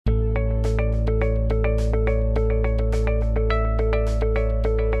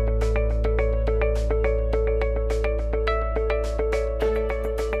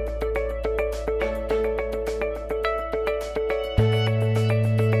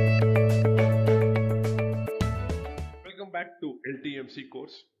to LTMC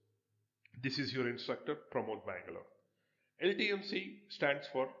course. This is your instructor, Pramod Bangalore. LTMC stands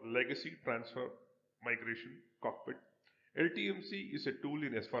for Legacy Transfer Migration Cockpit. LTMC is a tool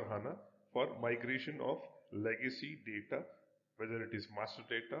in S4HANA for migration of legacy data, whether it is master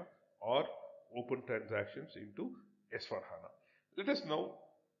data or open transactions into S4HANA. Let us now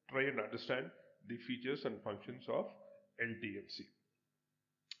try and understand the features and functions of LTMC.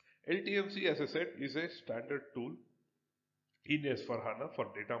 LTMC, as I said, is a standard tool in S4HANA for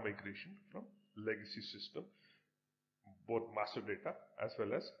data migration from legacy system, both master data as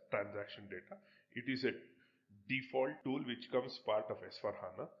well as transaction data. It is a default tool which comes part of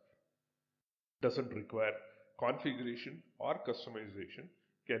S4HANA, doesn't require configuration or customization,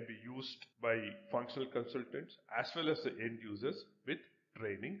 can be used by functional consultants as well as the end users with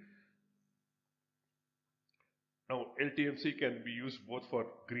training. Now, LTMC can be used both for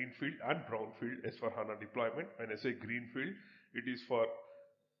greenfield and brownfield S4HANA deployment. When I say greenfield, it is for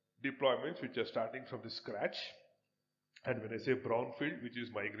deployments which are starting from the scratch. And when I say brownfield, which is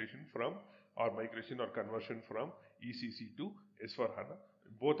migration or conversion from ECC to S4HANA,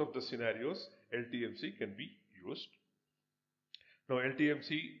 both of the scenarios, LTMC can be used. Now,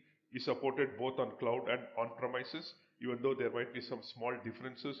 LTMC is supported both on cloud and on-premises. Even though there might be some small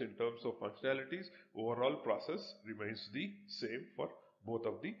differences in terms of functionalities, overall process remains the same for both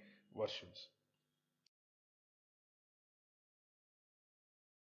of the versions.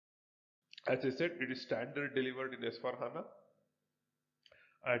 As I said, it is standard delivered in S4HANA,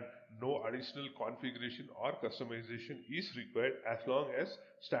 and no additional configuration or customization is required as long as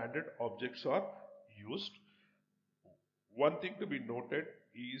standard objects are used. One thing to be noted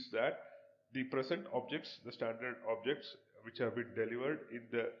is that the present objects, the standard objects which have been delivered in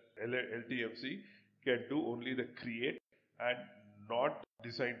the LTMC, can do only the create and not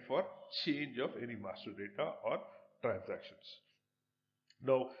designed for change of any master data or transactions.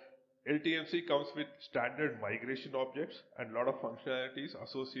 Now, LTMC comes with standard migration objects and a lot of functionalities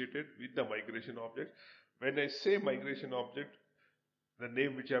associated with the migration object. When I say migration object, the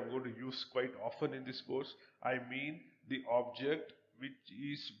name which I am going to use quite often in this course, I mean the object which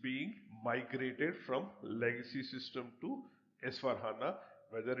is being migrated from legacy system to S4HANA,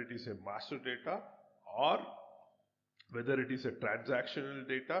 whether it is a master data or whether it is a transactional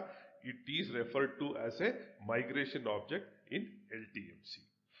data, it is referred to as a migration object in LTMC.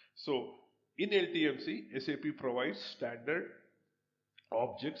 So, in LTMC, SAP provides standard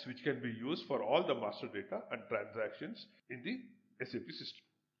objects which can be used for all the master data and transactions in the SAP system.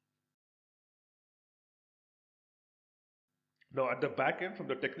 Now, at the back end, from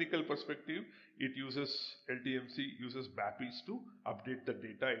the technical perspective, LTMC uses BAPIs to update the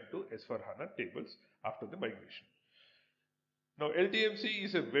data into S4HANA tables after the migration. Now, LTMC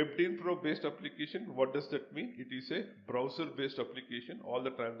is a WebDynPro based application. What does that mean? It is a browser based application. All the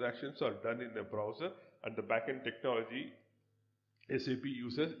transactions are done in a browser, and the backend technology SAP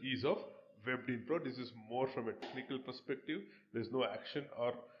uses is of WebDynPro. This is more from a technical perspective. There is no action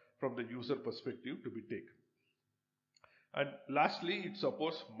or from the user perspective to be taken. And lastly, it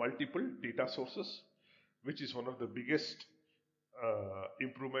supports multiple data sources, which is one of the biggest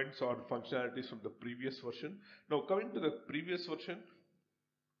improvements or functionalities from the previous version. Now, coming to the previous version,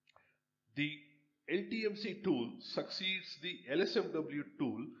 the LTMC tool succeeds the LSMW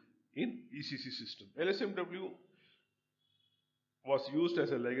tool in ECC system. LSMW was used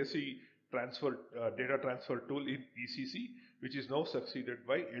as a legacy data transfer tool in ECC, which is now succeeded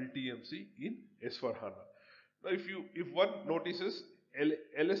by LTMC in S4HANA. Now, if one notices,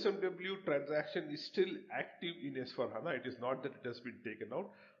 LSMW transaction is still active in S4HANA. It is not that it has been taken out.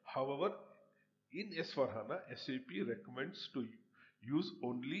 However, in S4HANA, SAP recommends to use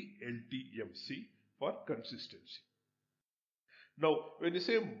only LTMC for consistency. Now, when you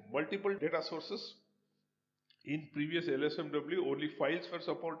say multiple data sources, in previous LSMW, only files were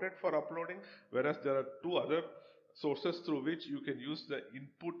supported for uploading, whereas there are two other sources through which you can use the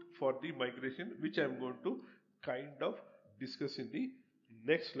input for the migration, which I am going to kind of discuss in the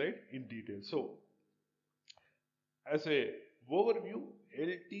next slide in detail. So, as a overview,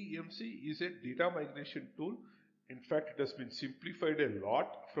 LTMC is a data migration tool. In fact, it has been simplified a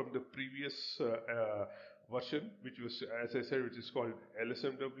lot from the previous version, which was, as I said, which is called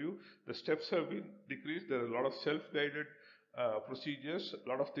LSMW. The steps have been decreased. There are a lot of self-guided procedures. A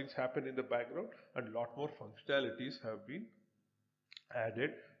lot of things happen in the background, and a lot more functionalities have been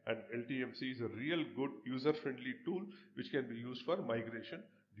added. And LTMC is a real good user-friendly tool which can be used for migration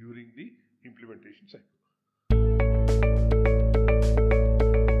during the implementation cycle.